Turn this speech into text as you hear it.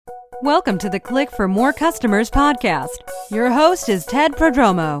Welcome to the Click for More Customers podcast. Your host is Ted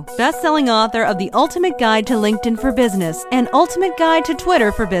Prodromo, best-selling author of The Ultimate Guide to LinkedIn for Business and Ultimate Guide to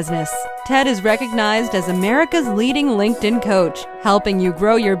Twitter for Business. Ted is recognized as America's leading LinkedIn coach, helping you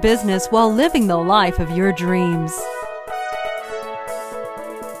grow your business while living the life of your dreams.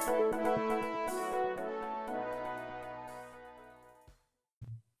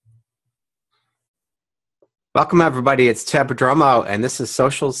 Welcome, everybody. It's Ted Prodromo, and this is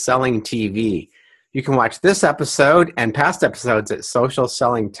Social Selling TV. You can watch this episode and past episodes at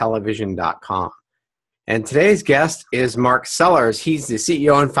socialsellingtelevision.com. And today's guest is Mark Sellers. He's the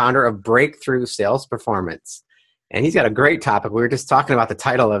CEO and founder of Breakthrough Sales Performance. And he's got a great topic. We were just talking about the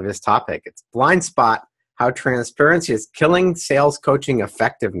title of his topic. It's Blindspot, How Transparency is Killing Sales Coaching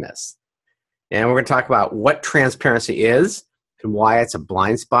Effectiveness. And we're going to talk about what transparency is and why it's a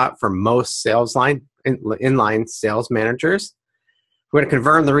blind spot for most inline sales managers. We're going to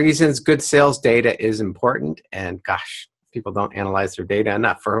confirm the reasons good sales data is important. And gosh, people don't analyze their data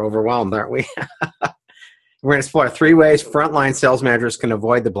enough. We're overwhelmed, aren't we? We're going to explore 3 ways frontline sales managers can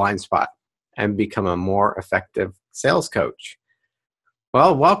avoid the blind spot and become a more effective sales coach.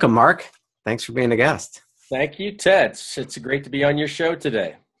 Well, welcome, Mark. Thanks for being a guest. Thank you, Ted. It's great to be on your show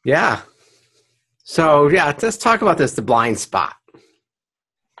today. Yeah. So, let's talk about this, the blind spot.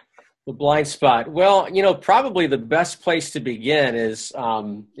 The blind spot. Well, probably the best place to begin is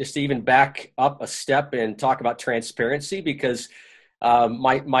to even back up a step and talk about transparency, because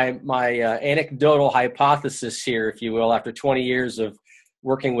my anecdotal hypothesis here, if you will, after 20 years of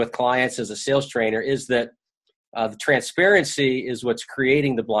working with clients as a sales trainer, is that the transparency is what's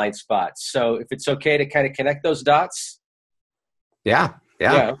creating the blind spot. So if it's okay to kind of connect those dots. Yeah.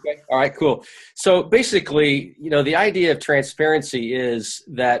 Okay. All right, cool. So basically, the idea of transparency is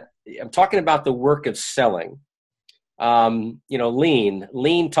that I'm talking about the work of selling.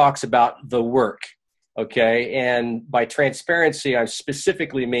 Lean talks about the work. Okay. And by transparency, I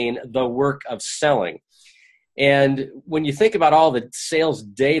specifically mean the work of selling. And when you think about all the sales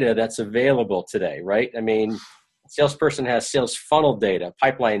data that's available today, right? I mean, a salesperson has sales funnel data,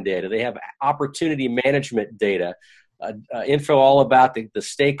 pipeline data. They have opportunity management data, info all about the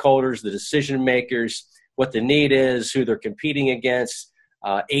stakeholders, the decision makers, what the need is, who they're competing against,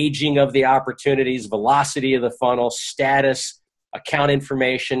 aging of the opportunities, velocity of the funnel, status, account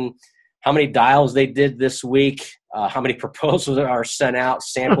information, how many dials they did this week, how many proposals are sent out,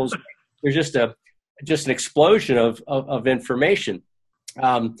 samples. There's just an explosion of information.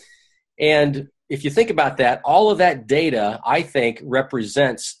 And if you think about that, all of that data, I think,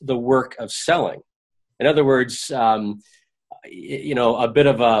 represents the work of selling. In other words, a bit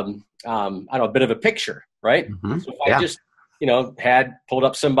of a picture, right? Mm-hmm. So if I just, had pulled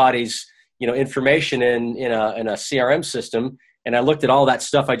up somebody's, information in a CRM system, and I looked at all that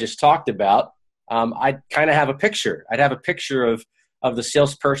stuff I just talked about, I'd kind of have a picture. I'd have a picture of the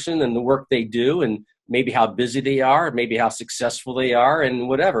salesperson and the work they do, and maybe how busy they are, maybe how successful they are, and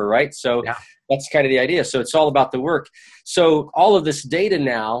whatever, right? So that's kind of the idea. So it's all about the work. So all of this data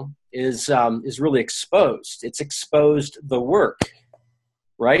now is really exposed. It's exposed the work,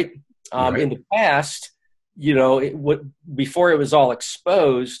 right? In the past, before it was all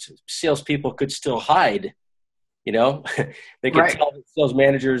exposed, salespeople could still hide. They could tell the sales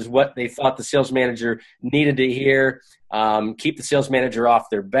managers what they thought the sales manager needed to hear, keep the sales manager off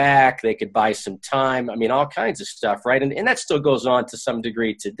their back. They could buy some time. I mean, all kinds of stuff, right? And that still goes on to some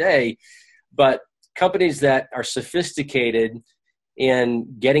degree today. But companies that are sophisticated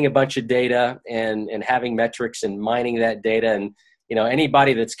in getting a bunch of data and having metrics and mining that data, and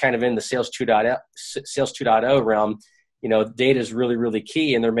anybody that's kind of in the Sales 2.0 realm, data is really, really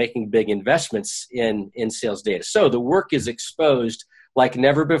key, and they're making big investments in sales data. So the work is exposed like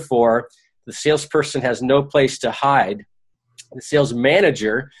never before. The salesperson has no place to hide. The sales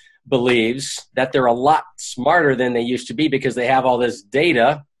manager believes that they're a lot smarter than they used to be because they have all this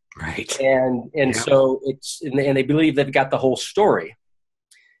data. Right. So and they believe they've got the whole story.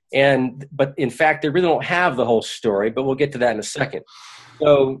 But in fact, they really don't have the whole story, but we'll get to that in a second.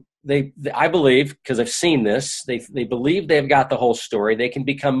 So I believe, because I've seen this, they believe they've got the whole story. They can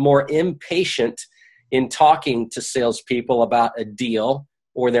become more impatient in talking to salespeople about a deal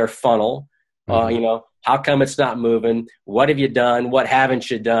or their funnel. Mm-hmm. How come it's not moving? What have you done? What haven't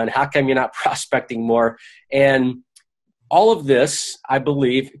you done? How come you're not prospecting more? And all of this, I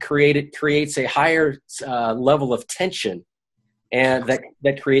believe, creates a higher level of tension, and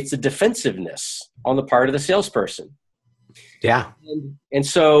that creates a defensiveness on the part of the salesperson. Yeah. And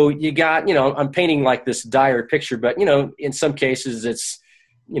so you got, I'm painting like this dire picture, but, in some cases it's,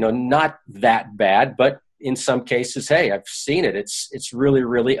 not that bad, but in some cases, hey, I've seen it. It's really,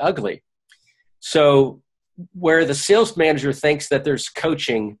 really ugly. So where the sales manager thinks that there's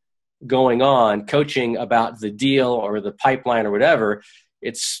coaching going on, coaching about the deal or the pipeline or whatever,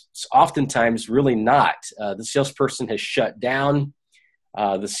 it's oftentimes really not. The salesperson has shut down.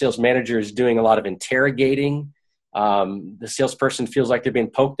 The sales manager is doing a lot of interrogating. The salesperson feels like they're being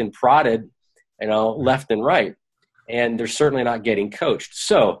poked and prodded, left and right, and they're certainly not getting coached.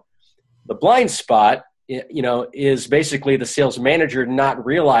 So the blind spot, is basically the sales manager not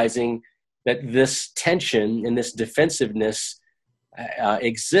realizing that this tension and this defensiveness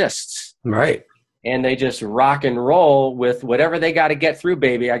exists. Right. And they just rock and roll with whatever they got to get through,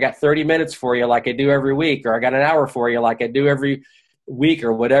 baby. I got 30 minutes for you like I do every week, or I got an hour for you like I do every week,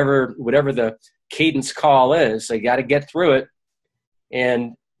 or whatever the cadence call is. They got to get through it.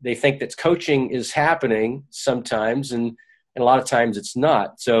 And they think that coaching is happening sometimes, and a lot of times it's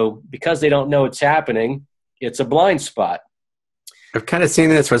not. So because they don't know it's happening, it's a blind spot. I've kind of seen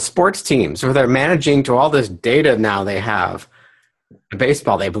this with sports teams where they're managing to all this data now they have. In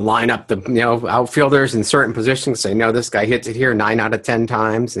baseball, they line up the outfielders in certain positions, say, no, this guy hits it here 9 out of 10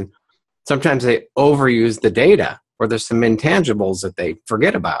 times. And sometimes they overuse the data, or there's some intangibles that they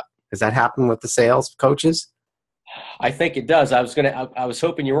forget about. Does that happen with the sales coaches? I think it does. I was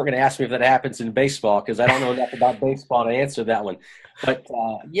hoping you weren't going to ask me if that happens in baseball, because I don't know enough about baseball to answer that one. But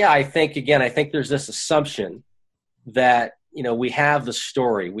I think there's this assumption that, we have the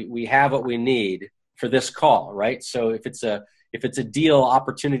story, we have what we need for this call, right? So if it's a deal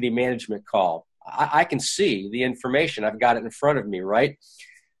opportunity management call, I can see the information. I've got it in front of me, right?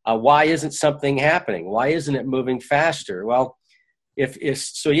 Why isn't something happening? Why isn't it moving faster? Well, I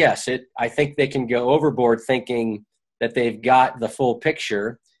think they can go overboard thinking that they've got the full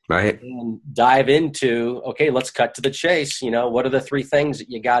picture, right? And dive into, okay, let's cut to the chase. What are the 3 things that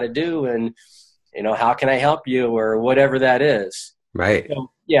you got to do? And, how can I help you, or whatever that is. Right.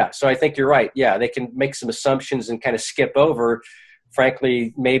 So I think you're right. Yeah, they can make some assumptions and kind of skip over,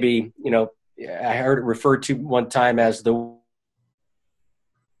 frankly, maybe, I heard it referred to one time as the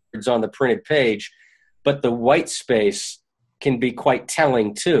words on the printed page, but the white space can be quite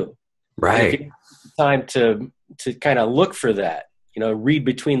telling too. Right. If you have time to kind of look for that, read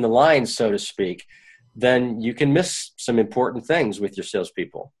between the lines, so to speak, then you can miss some important things with your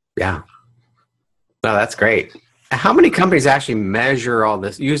salespeople. Yeah. No, that's great. How many companies actually measure all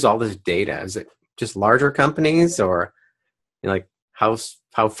this, use all this data? Is it just larger companies, or how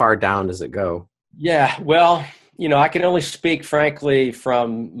far down does it go? Yeah, well, I can only speak, frankly,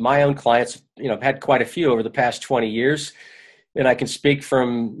 from my own clients. I've had quite a few over the past 20 years. And I can speak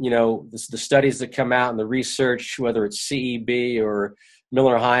from, the studies that come out and the research, whether it's CEB or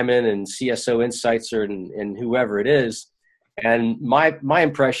Miller Hyman and CSO Insights and whoever it is. And my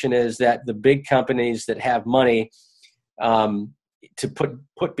impression is that the big companies that have money to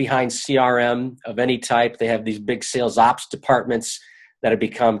put behind CRM of any type, they have these big sales ops departments that have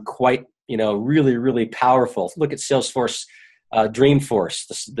become quite, really, really powerful. Look at Salesforce, Dreamforce,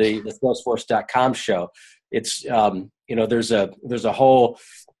 the Salesforce.com show. It's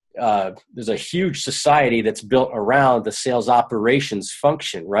there's a huge society that's built around the sales operations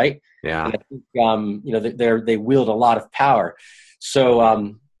function, right? Yeah. And I think, they wield a lot of power.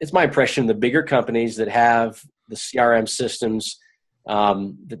 So it's my impression the bigger companies that have the CRM systems,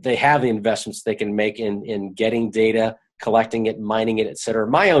 that they have the investments they can make in getting data, collecting it, mining it, et cetera.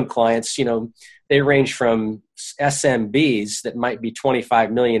 My own clients, they range from SMBs that might be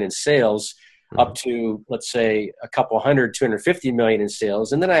 25 million in sales up to, let's say, a couple hundred, 250 million in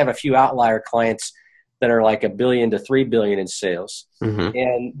sales. And then I have a few outlier clients that are like $1 billion to $3 billion in sales. Mm-hmm.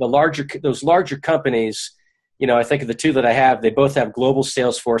 And those larger companies, I think of the 2 that I have, they both have global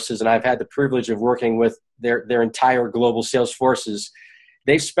sales forces, and I've had the privilege of working with their entire global sales forces.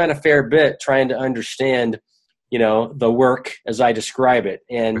 They've spent a fair bit trying to understand, the work as I describe it,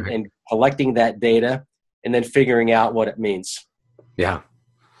 and collecting that data and then figuring out what it means. Yeah.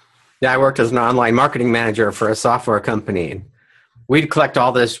 Yeah, I worked as an online marketing manager for a software company, and we'd collect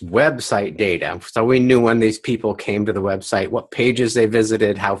all this website data. So we knew when these people came to the website, what pages they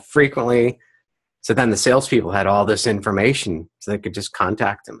visited, how frequently. So then the salespeople had all this information so they could just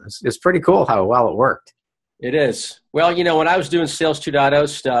contact them. It's pretty cool how well it worked. It is. Well, when I was doing Sales 2.0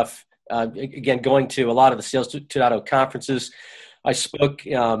 stuff, again, going to a lot of the Sales 2.0 conferences, I spoke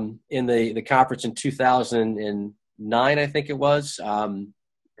in the conference in 2009, I think it was,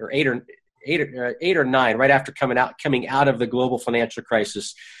 or eight or nine, right after coming out of the global financial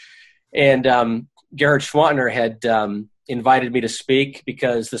crisis. And Gerhard Schwantner had invited me to speak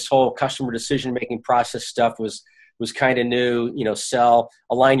because this whole customer decision-making process stuff was kind of new.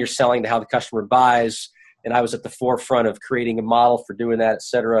 Align your selling to how the customer buys, and I was at the forefront of creating a model for doing that, et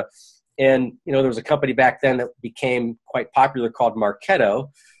cetera. And, there was a company back then that became quite popular called Marketo.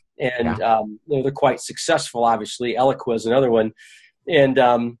 And, they're quite successful, obviously. Eloqua is another one. And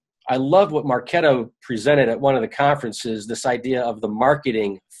I love what Marketo presented at one of the conferences, this idea of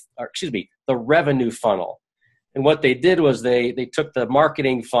the the revenue funnel. And what they did was they took the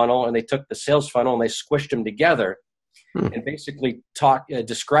marketing funnel and they took the sales funnel and they squished them together and basically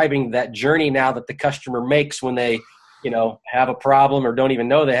describing that journey now that the customer makes when they, have a problem or don't even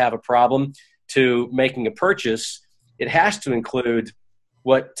know they have a problem to making a purchase. It has to include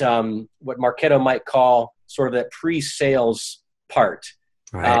what Marketo might call sort of that pre-sales part,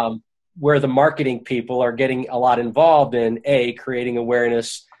 right. Where the marketing people are getting a lot involved in A, creating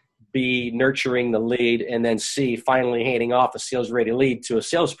awareness, B, nurturing the lead, and then C, finally handing off a sales-ready lead to a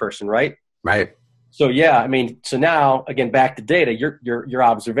salesperson, right? Right. So so now, again, back to data, your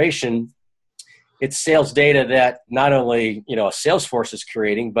observation, it's sales data that not only, a sales force is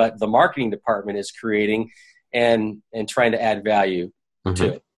creating, but the marketing department is creating and trying to add value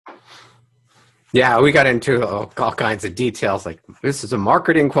to it. Yeah, we got into all kinds of details, like this is a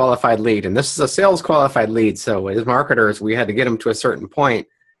marketing qualified lead and this is a sales qualified lead. So as marketers, we had to get them to a certain point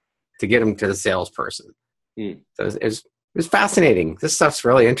to get them to the salesperson. So it was fascinating. This stuff's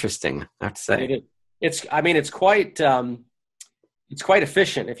really interesting, I have to say. It's quite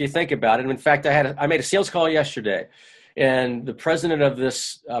efficient if you think about it. And in fact, I made a sales call yesterday, and the president of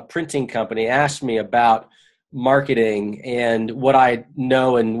this printing company asked me about marketing and what I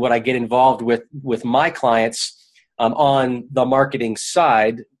know and what I get involved with my clients on the marketing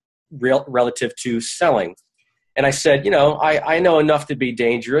side relative to selling. And I said, I know enough to be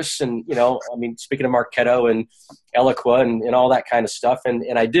dangerous. And, speaking of Marketo and Eloqua and all that kind of stuff.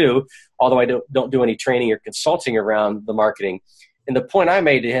 And I do, although I don't do any training or consulting around the marketing. And the point I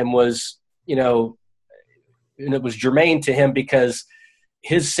made to him was, and it was germane to him because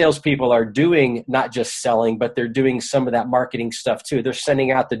his salespeople are doing not just selling, but they're doing some of that marketing stuff too. They're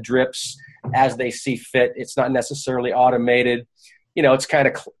sending out the drips as they see fit. It's not necessarily automated. It's kind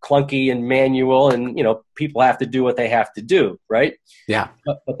of clunky and manual, and, people have to do what they have to do, right? Yeah.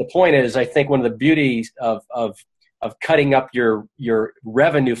 But the point is, I think one of the beauties of cutting up your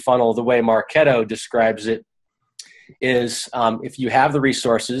revenue funnel the way Marketo describes it is if you have the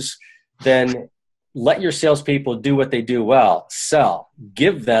resources, then let your salespeople do what they do well, sell.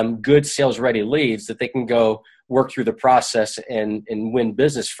 Give them good sales-ready leads that they can go work through the process and win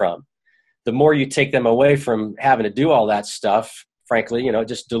business from. The more you take them away from having to do all that stuff, frankly, it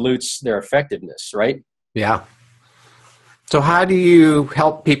just dilutes their effectiveness, right? Yeah. So how do you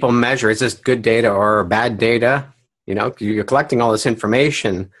help people measure? Is this good data or bad data? You're collecting all this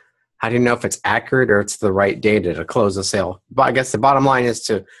information. How do you know if it's accurate or it's the right data to close a sale? But I guess the bottom line is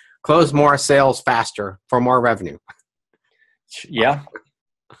to close more sales faster for more revenue. Yeah.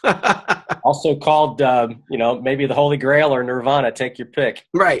 Also called, maybe the Holy Grail or Nirvana, take your pick.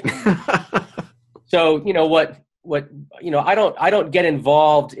 Right. So, I don't get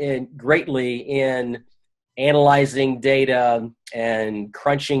involved greatly in analyzing data and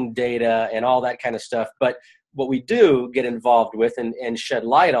crunching data and all that kind of stuff. But what we do get involved with and shed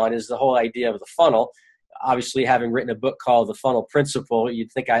light on is the whole idea of the funnel. Obviously, having written a book called The Funnel Principle,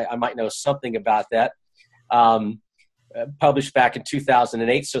 you'd think I might know something about that. Published back in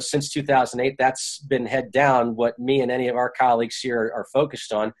 2008. So since 2008, that's been head down what me and any of our colleagues here are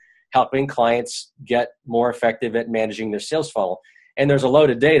focused on, helping clients get more effective at managing their sales funnel. And there's a load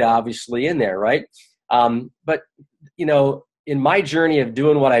of data, obviously, in there, right? But, in my journey of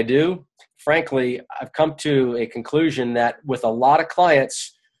doing what I do, frankly, I've come to a conclusion that with a lot of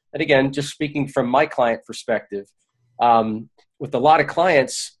clients, and again, just speaking from my client perspective, with a lot of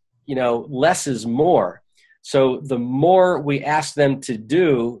clients, less is more. So the more we ask them to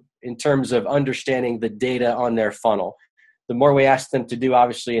do in terms of understanding the data on their funnel, the more we ask them to do,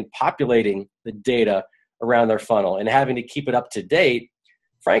 obviously, in populating the data around their funnel and having to keep it up to date,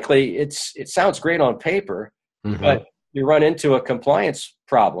 frankly, it sounds great on paper, but you run into a compliance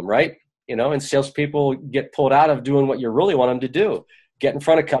problem, right? And salespeople get pulled out of doing what you really want them to do. Get in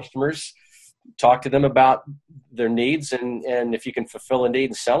front of customers, talk to them about their needs, and if you can fulfill a need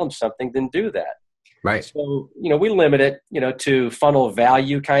and sell them something, then do that. Right. So, we limit it, to funnel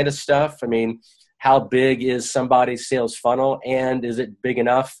value kind of stuff. I mean, how big is somebody's sales funnel, and is it big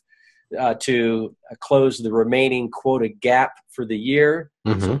enough to close the remaining quota gap for the year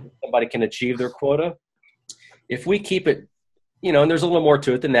so somebody can achieve their quota? If we keep it, and there's a little more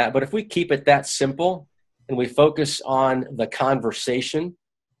to it than that, but if we keep it that simple and we focus on the conversation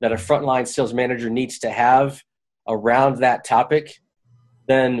that a frontline sales manager needs to have around that topic,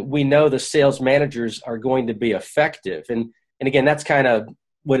 then we know the sales managers are going to be effective. And again, that's kind of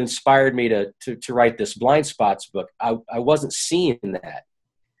what inspired me to write this Blind Spots book. I wasn't seeing that.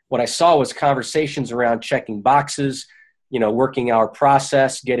 What I saw was conversations around checking boxes, working our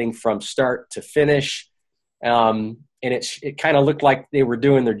process, getting from start to finish. And it kind of looked like they were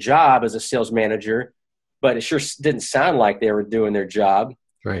doing their job as a sales manager, but it sure didn't sound like they were doing their job.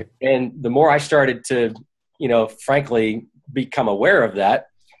 Right. And the more I started to, frankly, become aware of that,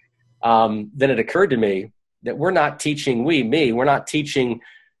 then it occurred to me that we're not teaching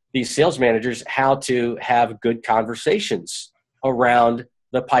these sales managers how to have good conversations around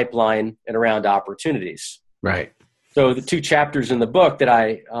the pipeline and around opportunities. Right. So the 2 chapters in the book that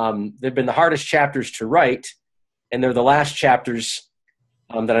they've been the hardest chapters to write, and they're the last chapters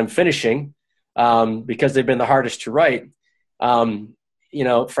that I'm finishing because they've been the hardest to write. Frankly,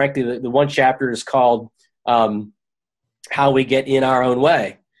 the one chapter is called How We Get in Our Own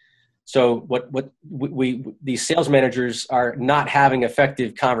Way. So what these sales managers are not having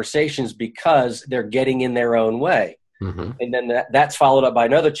effective conversations because they're getting in their own way. Mm-hmm. And then that's followed up by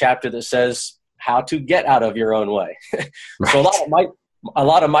another chapter that says how to get out of your own way. Right. So a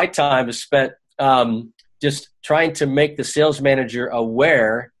lot of my time is spent just trying to make the sales manager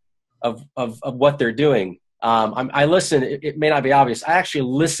aware of what they're doing. I listen. It may not be obvious. I actually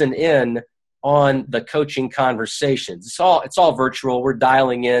listen in on the coaching conversations. It's all virtual. We're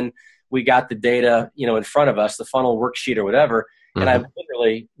dialing in. We got the data, in front of us, the funnel worksheet or whatever, and I'm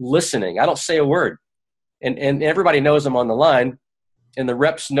literally listening. I don't say a word, and everybody knows I'm on the line, and the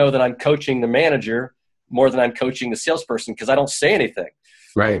reps know that I'm coaching the manager more than I'm coaching the salesperson because I don't say anything.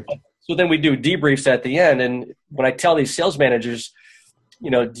 Right. So then we do debriefs at the end, and when I tell these sales managers,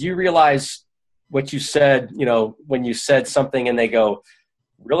 do you realize what you said? When you said something, and they go,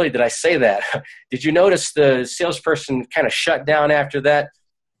 "Really? Did I say that? Did you notice the salesperson kind of shut down after that?"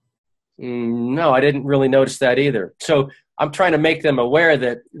 No, I didn't really notice that either. So I'm trying to make them aware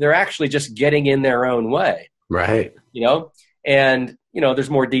that they're actually just getting in their own way. Right. And,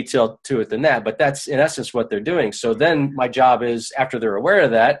 there's more detail to it than that, but that's in essence what they're doing. So then my job is, after they're aware of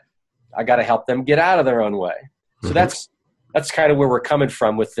that, I got to help them get out of their own way. So that's kind of where we're coming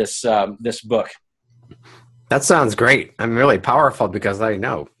from with this book. That sounds great. I'm really powerful because I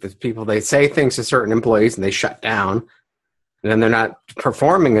know there's people, they say things to certain employees and they shut down. And then they're not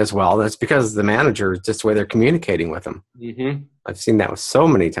performing as well. That's because the manager, just the way they're communicating with them. Mm-hmm. I've seen that with so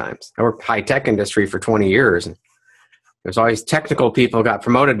many times. I worked high-tech industry for 20 years. And there's always technical people got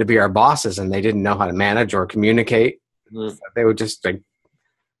promoted to be our bosses, and they didn't know how to manage or communicate. Mm-hmm. They would just,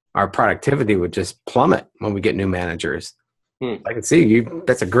 our productivity would just plummet when we get new managers. I can see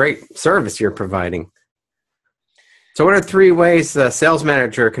that's a great service you're providing. So what are 3 ways the sales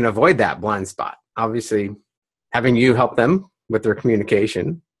manager can avoid that blind spot? Obviously, having you help them with their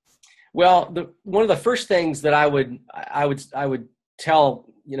communication. Well, one of the first things that I would tell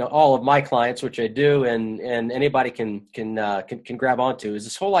all of my clients, which I do, and anybody can grab onto, is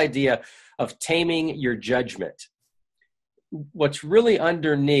this whole idea of taming your judgment. What's really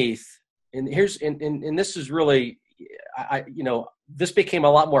underneath, and this is really, this became a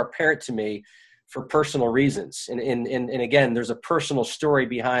lot more apparent to me for personal reasons, and again, there's a personal story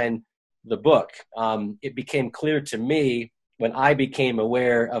behind the book. It became clear to me when I became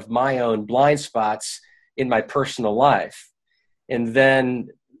aware of my own blind spots in my personal life. And then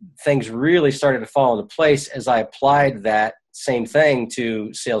things really started to fall into place as I applied that same thing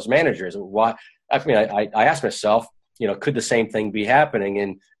to sales managers. I asked myself, could the same thing be happening?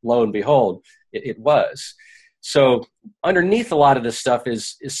 And lo and behold, it was. So underneath a lot of this stuff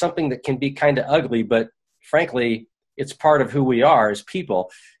is something that can be kind of ugly, but frankly, it's part of who we are as people,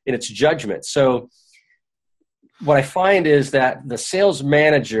 and it's judgment. So what I find is that the sales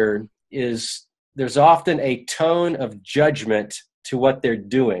manager there's often a tone of judgment to what they're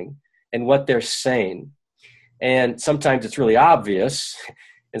doing and what they're saying. And sometimes it's really obvious,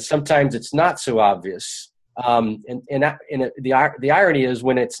 and sometimes it's not so obvious. The irony is,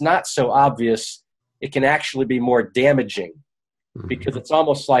 when it's not so obvious, it can actually be more damaging, because it's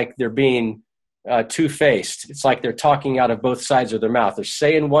almost like they're being two-faced. It's like they're talking out of both sides of their mouth. They're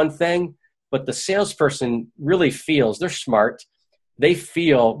saying one thing, but the salesperson really feels, they're smart, they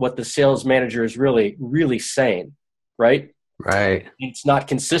feel what the sales manager is really, really saying, right? Right. It's not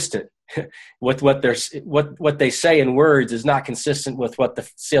consistent with what they say in words is not consistent with what the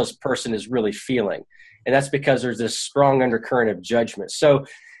salesperson is really feeling. And that's because there's this strong undercurrent of judgment. So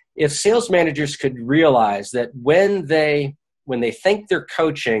if sales managers could realize that when they think they're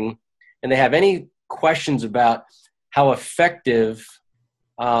coaching and they have any questions about how effective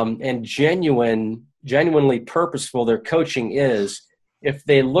and genuinely purposeful their coaching is, if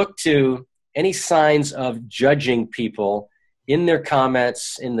they look to any signs of judging people in their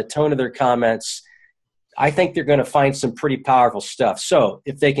comments, in the tone of their comments, I think they're going to find some pretty powerful stuff. So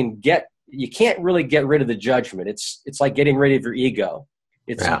if they can you can't really get rid of the judgment. It's like getting rid of your ego.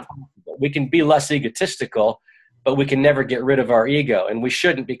 It's impossible. We can be less egotistical, but we can never get rid of our ego, and we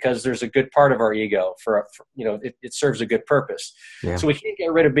shouldn't, because there's a good part of our ego for it serves a good purpose. Yeah. So we can't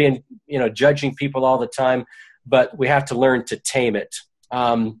get rid of being, judging people all the time, but we have to learn to tame it.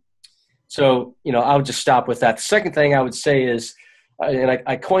 So I'll just stop with that. The second thing I would say is, and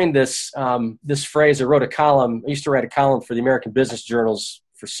I coined this phrase. I wrote a column. I used to write a column for the American Business Journals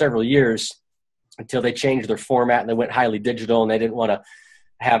for several years until they changed their format and they went highly digital, and they didn't want to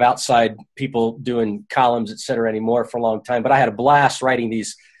have outside people doing columns, et cetera, anymore for a long time. But I had a blast writing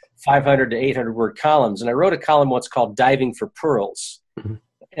these 500 to 800 word columns. And I wrote a column once called Diving for Pearls. Mm-hmm.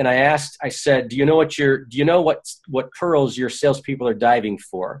 And I said, do you know what pearls your salespeople are diving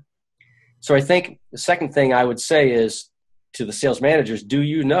for? So I think the second thing I would say is to the sales managers, do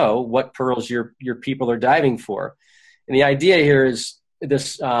you know what pearls your people are diving for? And the idea here is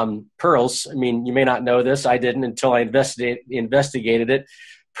this, pearls. I mean, you may not know this. I didn't until I investigated it.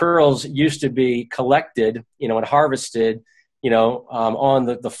 Pearls used to be collected, and harvested, on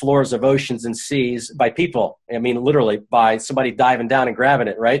the floors of oceans and seas by people. I mean, literally by somebody diving down and grabbing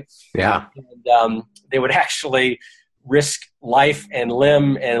it, right? Yeah. And they would actually risk life and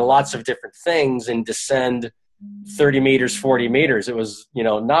limb and lots of different things and descend 30 meters, 40 meters. It was,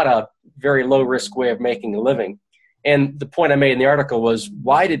 not a very low risk way of making a living. And the point I made in the article was,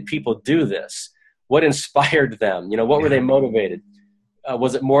 why did people do this? What inspired them? What were they motivated?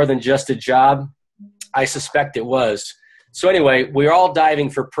 Was it more than just a job? I suspect it was. So anyway, we're all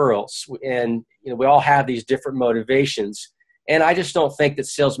diving for pearls, and we all have these different motivations. And I just don't think that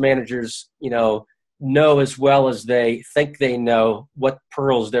sales managers, know as well as they think they know what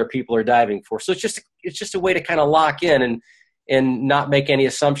pearls their people are diving for. So it's just a way to kind of lock in and not make any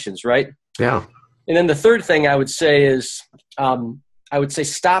assumptions, right? Yeah. And then the third thing I would say is,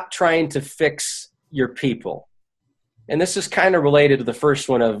 stop trying to fix your people. And this is kind of related to the first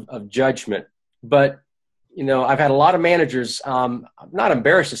one of judgment. But, I've had a lot of managers, I'm not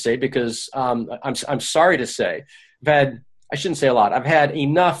embarrassed to say, because I'm sorry to say, I shouldn't say a lot. I've had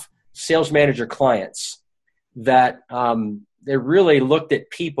enough sales manager clients that they really looked at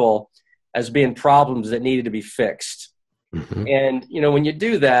people as being problems that needed to be fixed. Mm-hmm. And, when you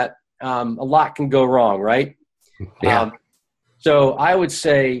do that, a lot can go wrong, right? Yeah. So I would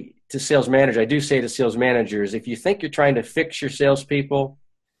say to sales managers, I do say to sales managers, if you think you're trying to fix your salespeople,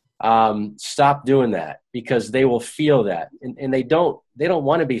 stop doing that, because they will feel that. And they don't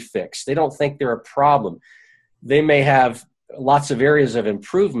want to be fixed. They don't think they're a problem. They may have lots of areas of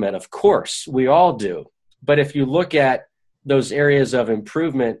improvement. Of course, we all do. But if you look at those areas of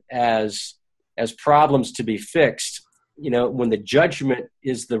improvement as problems to be fixed, when the judgment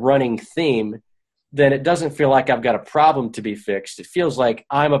is the running theme, then it doesn't feel like I've got a problem to be fixed. It feels like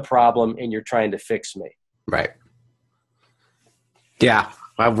I'm a problem and you're trying to fix me. Right. Yeah.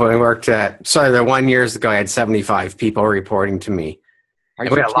 I worked the 1 year ago, I had 75 people reporting to me. We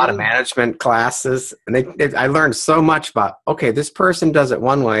had a lot of management classes, and I learned so much about, okay, this person does it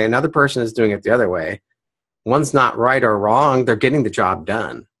one way, another person is doing it the other way. One's not right or wrong. They're getting the job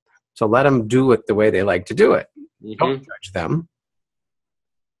done. So let them do it the way they like to do it. Mm-hmm. Don't judge them.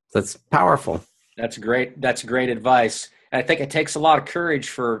 That's powerful. That's great. That's great advice. And I think it takes a lot of courage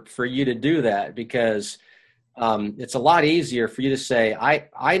for you to do that, because it's a lot easier for you to say,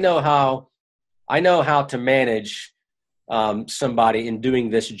 I know how to manage somebody in doing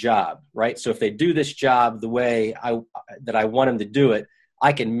this job, right? So if they do this job the way that I want them to do it,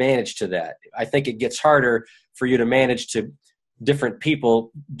 I can manage to that. I think it gets harder for you to manage to different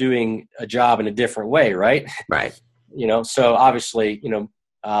people doing a job in a different way, right? Right. So obviously,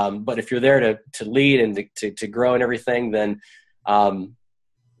 but if you're there to lead and to grow and everything, then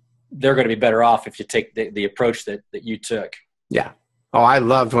they're going to be better off if you take the approach that you took. Yeah. Oh, I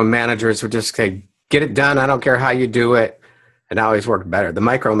loved when managers would just say, get it done. I don't care how you do it. It always worked better. The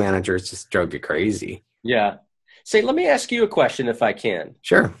micromanagers just drove you crazy. Yeah. Say, let me ask you a question if I can.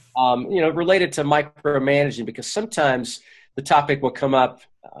 Sure. Related to micromanaging, because sometimes the topic will come up,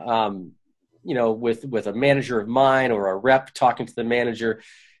 with a manager of mine or a rep talking to the manager.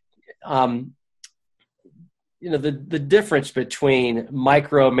 The difference between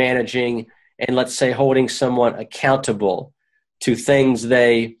micromanaging and, let's say, holding someone accountable to things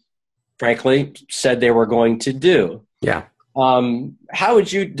they, frankly, said they were going to do. Yeah. How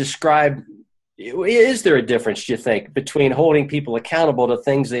would you describe, is there a difference, do you think, between holding people accountable to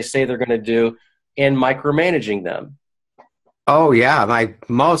things they say they're going to do and micromanaging them? Oh yeah, my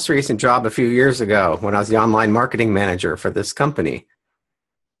most recent job a few years ago when I was the online marketing manager for this company.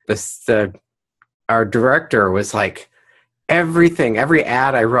 The our director was like everything, every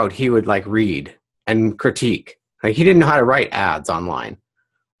ad I wrote, he would like read and critique. Like he didn't know how to write ads online.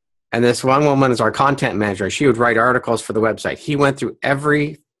 And this one woman is our content manager. She would write articles for the website. He went through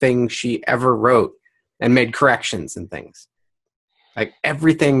everything she ever wrote and made corrections and things. Like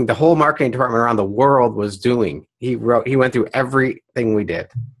everything the whole marketing department around the world was doing. He went through everything we did.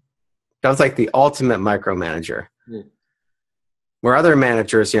 That was like the ultimate micromanager. Mm. Where other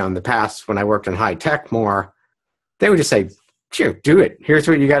managers, in the past when I worked in high tech more, they would just say, sure, do it. Here's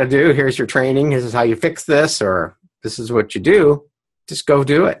what you got to do. Here's your training. This is how you fix this, or this is what you do. Just go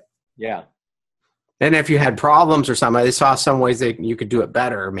do it. Yeah. And if you had problems or something, they saw some ways that you could do it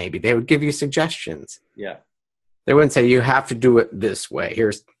better, maybe they would give you suggestions. Yeah. They wouldn't say, you have to do it this way.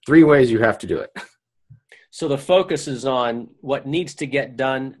 Here's 3 ways you have to do it. So the focus is on what needs to get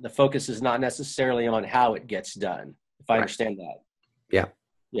done. The focus is not necessarily on how it gets done, if I understand that. Yeah.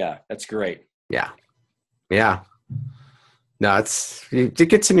 Yeah, that's great. Yeah. Yeah. No, it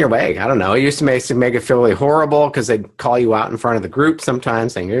gets in your way. I don't know. It used to make it feel really horrible because they'd call you out in front of the group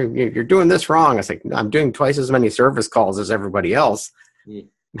sometimes saying, you're doing this wrong. It's like, I'm doing twice as many service calls as everybody else. Mm.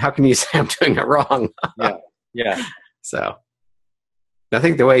 How can you say I'm doing it wrong? Yeah. Yeah. So I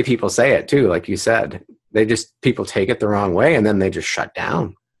think the way people say it too, like you said, people take it the wrong way and then they just shut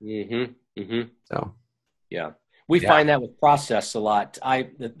down. Mm-hmm. Mm-hmm. So, yeah. We find that with process a lot.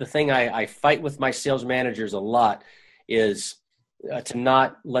 The thing I fight with my sales managers a lot is to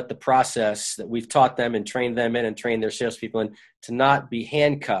not let the process that we've taught them and trained them in and trained their salespeople in, to not be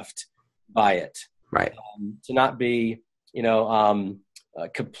handcuffed by it. Right. To not be,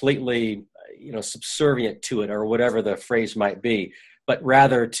 completely, subservient to it, or whatever the phrase might be, but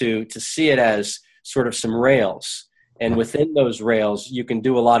rather to see it as sort of some rails. And within those rails, you can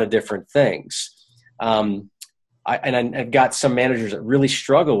do a lot of different things. I've got some managers that really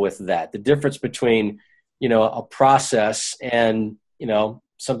struggle with that. The difference between, a process and,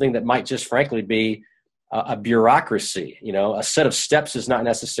 something that might just frankly be a bureaucracy. A set of steps is not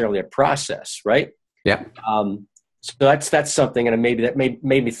necessarily a process, right? Yeah. So that's something, and maybe that made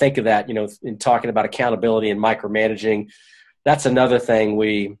me think of that, in talking about accountability and micromanaging. That's another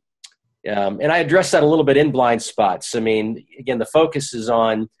thing and I addressed that a little bit in Blind Spots. I mean, again, the focus is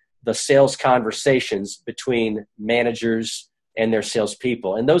on the sales conversations between managers and their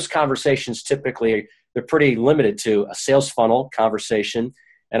salespeople. And those conversations typically, they're pretty limited to a sales funnel conversation,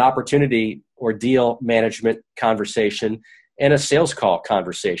 an opportunity or deal management conversation, and a sales call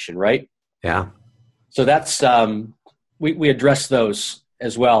conversation, right? Yeah. So that's we address those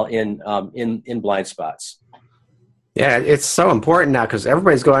as well in Blind Spots. Yeah, it's so important now because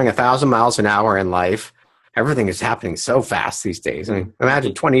everybody's going 1,000 miles an hour in life. Everything is happening so fast these days. I mean,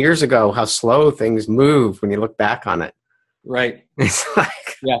 imagine 20 years ago how slow things moved when you look back on it. Right. It's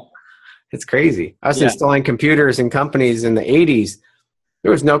like, yeah, it's crazy. I was installing computers in companies in the 80s.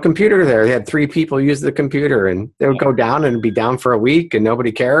 There was no computer there. They had 3 people use the computer, and they would go down and be down for a week, and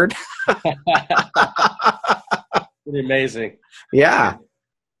nobody cared. Pretty amazing. Yeah.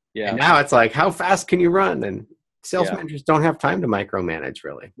 Yeah. And now it's like, how fast can you run? And sales managers don't have time to micromanage,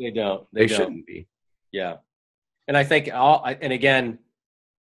 really. They don't. They shouldn't be. Yeah. And I think, and again,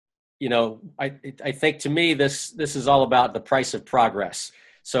 I think to me, this is all about the price of progress.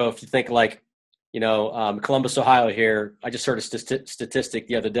 So if you think like, Columbus, Ohio here, I just heard a statistic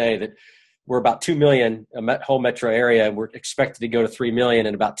the other day that we're about 2 million, whole metro area, and we're expected to go to 3 million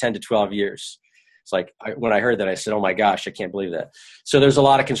in about 10 to 12 years. It's like, when I heard that, I said, oh my gosh, I can't believe that. So there's a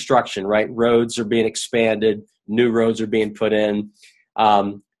lot of construction, right? Roads are being expanded, new roads are being put in.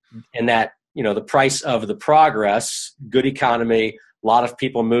 And that, the price of the progress, good economy, a lot of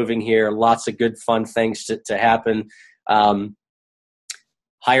people moving here, lots of good, fun things to happen.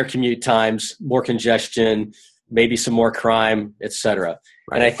 Higher commute times, more congestion, maybe some more crime, et cetera.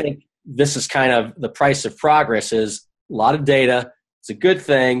 Right. And I think this is kind of the price of progress is a lot of data. It's a good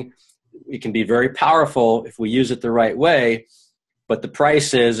thing. It can be very powerful if we use it the right way. But the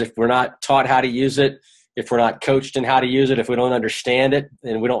price is if we're not taught how to use it, if we're not coached in how to use it, if we don't understand it,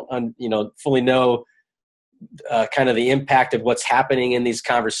 and we don't fully know kind of the impact of what's happening in these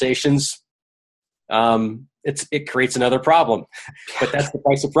conversations, it creates another problem. But that's the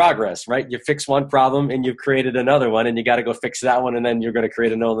price of progress, right? You fix one problem and you've created another one, and you got to go fix that one, and then you're going to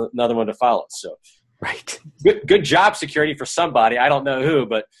create another one to follow. So, right, good job security for somebody. I don't know who,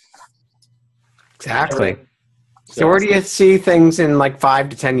 but exactly. So where do you see things in like 5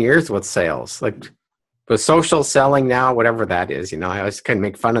 to 10 years with sales? Like with social selling now, whatever that is, I always kind of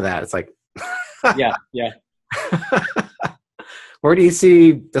make fun of that. It's like, yeah. Where do you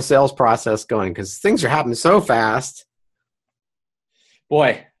see the sales process going? Because things are happening so fast.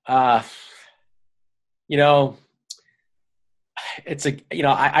 Boy, you know, it's a, you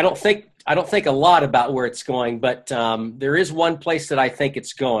know, I don't think a lot about where it's going, but there is one place that I think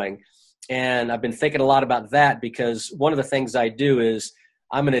it's going. And I've been thinking a lot about that because one of the things I do is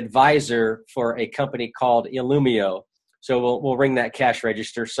I'm an advisor for a company called Illumio. So we'll ring that cash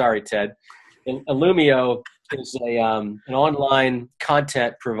register. Sorry, Ted. And Illumio is an online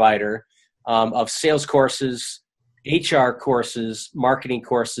content provider of sales courses, HR courses, marketing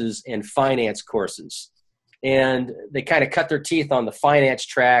courses, and finance courses. And they kind of cut their teeth on the finance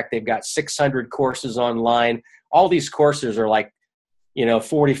track. They've got 600 courses online. All these courses are like,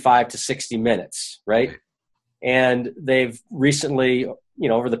 45 to 60 minutes, right? And they've recently,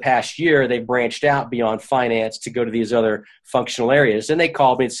 over the past year, they've branched out beyond finance to go to these other functional areas. And they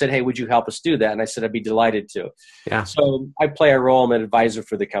called me and said, hey, would you help us do that? And I said, I'd be delighted to. Yeah. So I play a role. I'm an advisor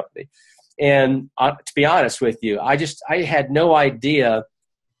for the company. And to be honest with you, I had no idea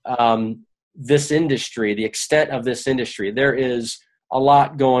this industry, the extent of this industry. There is a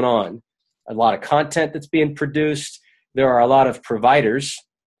lot going on, a lot of content that's being produced. There are a lot of providers,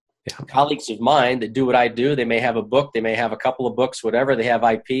 colleagues of mine that do what I do. They may have a book, they may have a couple of books, whatever. They have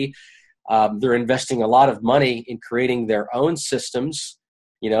IP. They're investing a lot of money in creating their own systems,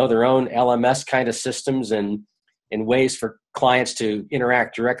 their own LMS kind of systems and ways for clients to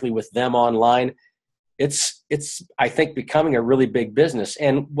interact directly with them online. It's I think becoming a really big business.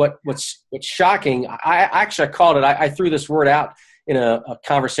 And what's shocking, I called it, I threw this word out in a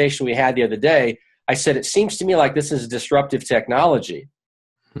conversation we had the other day. I said, it seems to me like this is disruptive technology.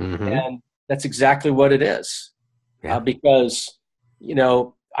 Mm-hmm. And that's exactly what it is. Yeah. Because,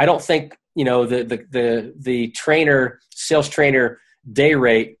 I don't think, the sales trainer day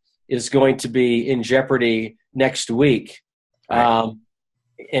rate is going to be in jeopardy next week. Right.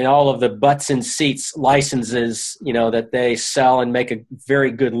 And all of the butts and seats licenses, that they sell and make a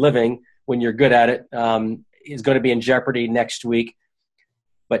very good living when you're good at it, is going to be in jeopardy next week.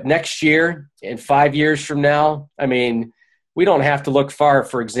 But next year and 5 years from now, I mean, we don't have to look far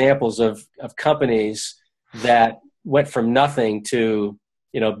for examples of companies that went from nothing to,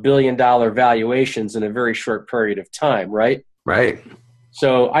 billion-dollar valuations in a very short period of time, right? Right.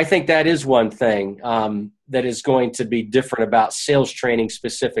 So I think that is one thing that is going to be different about sales training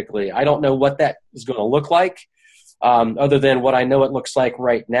specifically. I don't know what that is going to look like other than what I know it looks like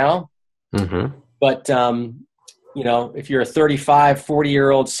right now. Mm-hmm. But, if you're a 35,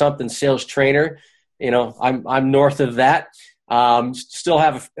 40-year-old something sales trainer, I'm north of that. Still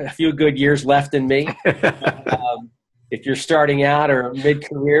have a few good years left in me. If you're starting out or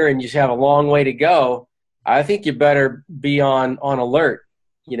mid-career and you have a long way to go, I think you better be on alert,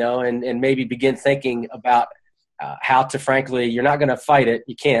 and maybe begin thinking about how to, frankly, you're not going to fight it.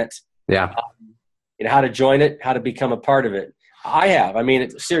 You can't. Yeah. How to join it, how to become a part of it. I have. I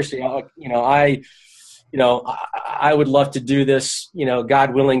mean, seriously, I would love to do this,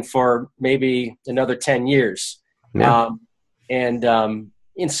 God willing, for maybe another 10 years, and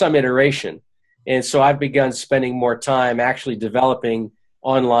in some iteration. And so I've begun spending more time actually developing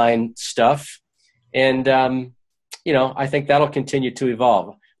online stuff. And, I think that'll continue to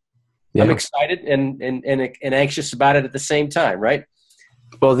evolve. Yeah. I'm excited and anxious about it at the same time, right?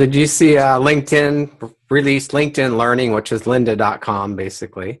 Well, did you see LinkedIn released LinkedIn Learning, which is lynda.com,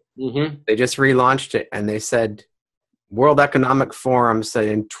 basically. Mm-hmm. They just relaunched it, and they said World Economic Forum said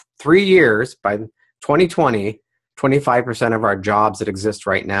in 3 years, by 2020, 25% of our jobs that exist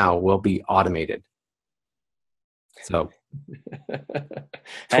right now will be automated. So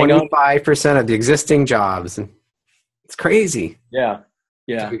 25% of the existing jobs. It's crazy. Yeah.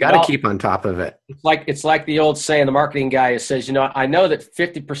 Yeah. So we got to keep on top of it. It's like the old saying, the marketing guy says, I know that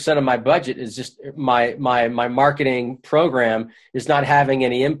 50% of my budget is just my marketing program is not having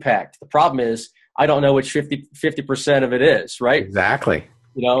any impact. The problem is I don't know which 50% of it is, right? Exactly.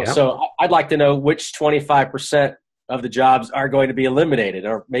 So I'd like to know which 25% of the jobs are going to be eliminated,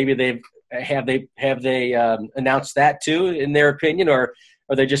 or maybe they announced that too, in their opinion, or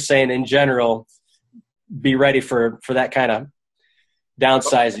are they just saying in general, be ready for that kind of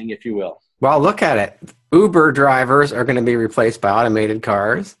downsizing, if you will? Well, look at it. Uber drivers are going to be replaced by automated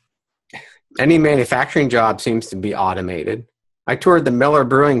cars. Any manufacturing job seems to be automated. I toured the Miller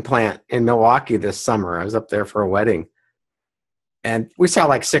Brewing plant in Milwaukee this summer. I was up there for a wedding. And we saw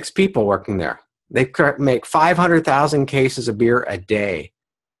like 6 people working there. They make 500,000 cases of beer a day.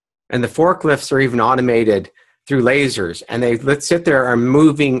 And the forklifts are even automated through lasers. And they sit there and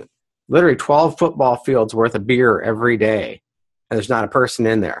moving literally 12 football fields worth of beer every day. And there's not a person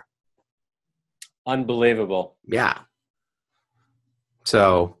in there. Unbelievable. Yeah.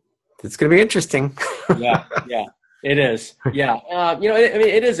 So it's going to be interesting. Yeah, it is. Yeah,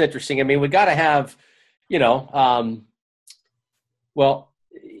 it is interesting. I mean, we got to have, well,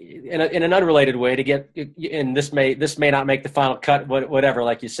 in an unrelated way to get, and this may not make the final cut, whatever,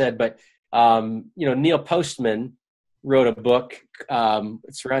 like you said, but Neil Postman wrote a book.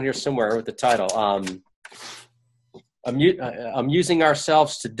 It's around here somewhere with the title, "Amusing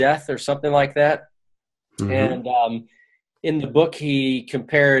Ourselves to Death" or something like that. Mm-hmm. And in the book, he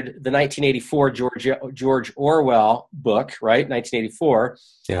compared the 1984 George Orwell book, right, 1984,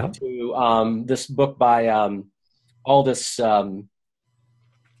 to this book by Aldous.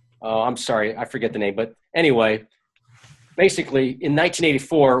 I'm sorry, I forget the name, but anyway, basically in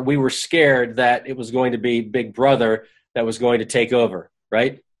 1984, we were scared that it was going to be Big Brother that was going to take over,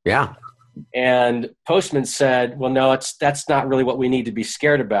 right? Yeah. And Postman said, well, no, that's not really what we need to be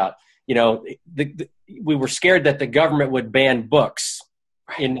scared about. We were scared that the government would ban books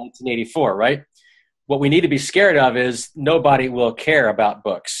in 1984, right? What we need to be scared of is nobody will care about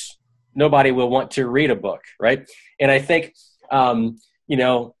books. Nobody will want to read a book, right? And I think,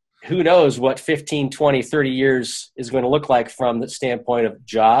 who knows what 15, 20, 30 years is going to look like from the standpoint of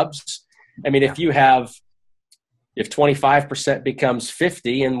jobs. I mean, if 25% becomes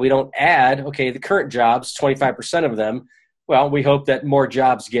 50 and we don't add, the current jobs, 25% of them, well, we hope that more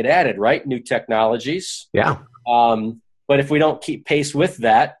jobs get added, right? New technologies. Yeah. But if we don't keep pace with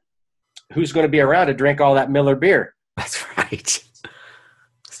that, who's going to be around to drink all that Miller beer? That's right.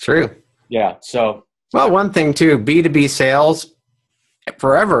 It's true. Yeah. So, well, one thing too, B2B sales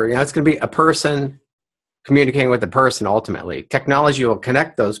forever, it's going to be a person communicating with a person ultimately. Technology will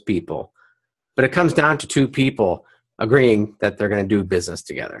connect those people, but it comes down to two people agreeing that they're going to do business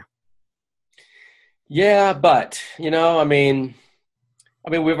together. Yeah, but we've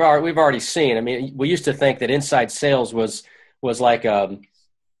already seen. I mean, we used to think that inside sales was like a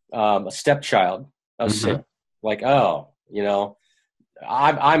stepchild. Mm-hmm. Like,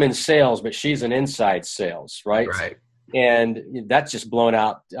 I'm in sales, but she's in inside sales, right? Right. And that's just blown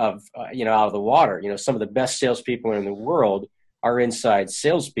out of the water. Some of the best salespeople in the world are inside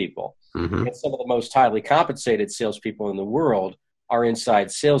salespeople, mm-hmm. and some of the most highly compensated salespeople in the world are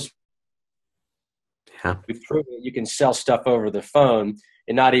inside sales. Yeah. We've proven that you can sell stuff over the phone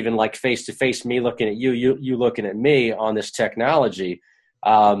and not even like face to face, me looking at you looking at me on this technology.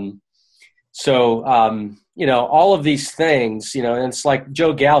 So all of these things, and it's like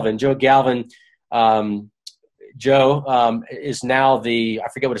Joe Galvin. Joe is now I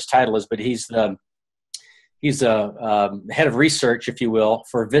forget what his title is, but he's a head of research, if you will,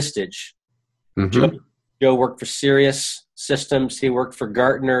 for Vistage. Mm-hmm. Joe worked for Sirius Systems. He worked for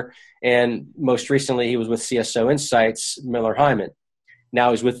Gartner. And most recently, he was with CSO Insights, Miller Hyman.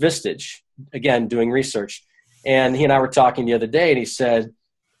 Now he's with Vistage, again, doing research. And he and I were talking the other day, and he said,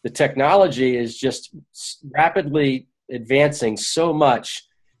 the technology is just rapidly advancing so much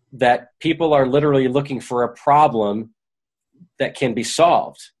that people are literally looking for a problem that can be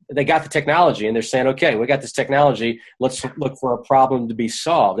solved. They got the technology, and they're saying, okay, we got this technology. Let's look for a problem to be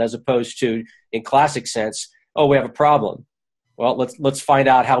solved, as opposed to, in classic sense, oh, we have a problem. Well, let's find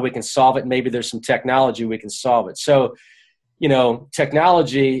out how we can solve it. Maybe there's some technology we can solve it. So,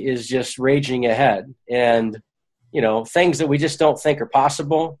 technology is just raging ahead, and things that we just don't think are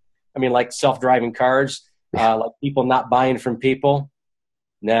possible. I mean, like self-driving cars, like people not buying from people.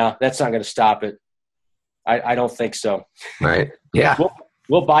 No, that's not going to stop it. I don't think so. Right. Yeah.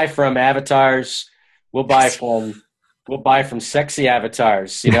 We'll buy from avatars. We'll buy from sexy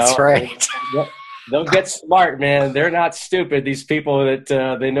avatars. That's right. They'll get smart, man. They're not stupid. These people that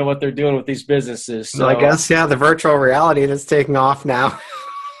they know what they're doing with these businesses. So I guess, the virtual reality that's taking off now.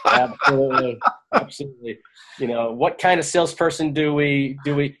 Absolutely. What kind of salesperson do we?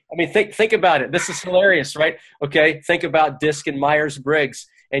 I mean, think about it. This is hilarious, right? Okay, think about Disk and Myers-Briggs,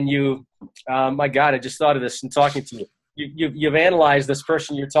 and you. My God, I just thought of this in talking to you. You've analyzed this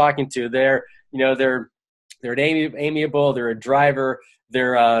person you're talking to. They're amiable. They're a driver.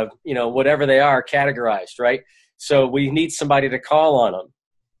 They're whatever they are, categorized, right? So we need somebody to call on them,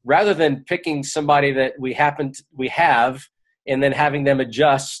 rather than picking somebody that we have and then having them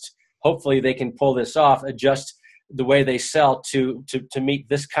adjust. Hopefully they can pull this off, adjust the way they sell to meet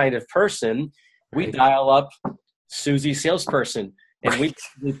this kind of person. We dial up Susie, salesperson, and we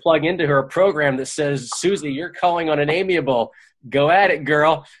plug into her a program that says, Susie, you're calling on an amiable. Go at it,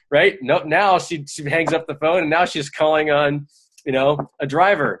 girl. Right? No, now she hangs up the phone, and now she's calling on a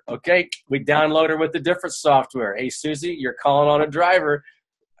driver. Okay, we download her with a different software. Hey, Susie, you're calling on a driver.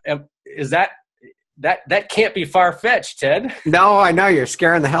 Is that can't be far-fetched, Ted? No, I know. You're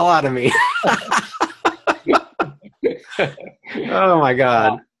scaring the hell out of me. Oh my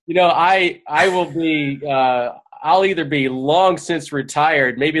God. I will be. I'll either be long since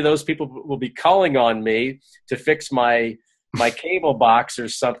retired. Maybe those people will be calling on me to fix my cable box or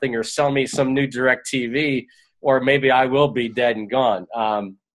something, or sell me some new DirecTV, or maybe I will be dead and gone.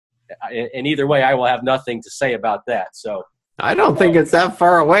 And either way, I will have nothing to say about that. So I don't think it's that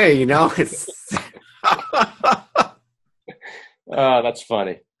far away. It's. Oh, that's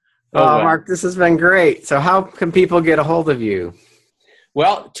funny. Oh, Mark, this has been great. So how can people get a hold of you?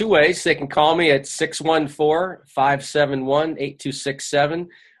 Well, two ways. They can call me at 614-571-8267.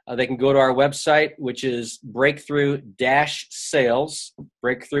 They can go to our website, which is breakthrough-sales,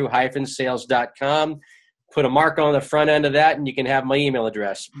 breakthrough-sales.com. Put a mark on the front end of that, and you can have my email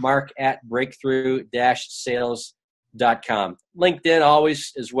address, mark@breakthrough-sales.com. LinkedIn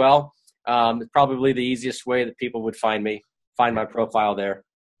always as well. Probably the easiest way that people would find me, find my profile there.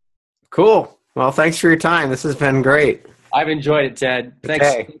 Cool. Well, thanks for your time. This has been great. I've enjoyed it, Ted. Thanks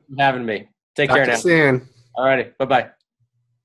for having me. Take care now. Talk to you soon. All righty. Bye-bye.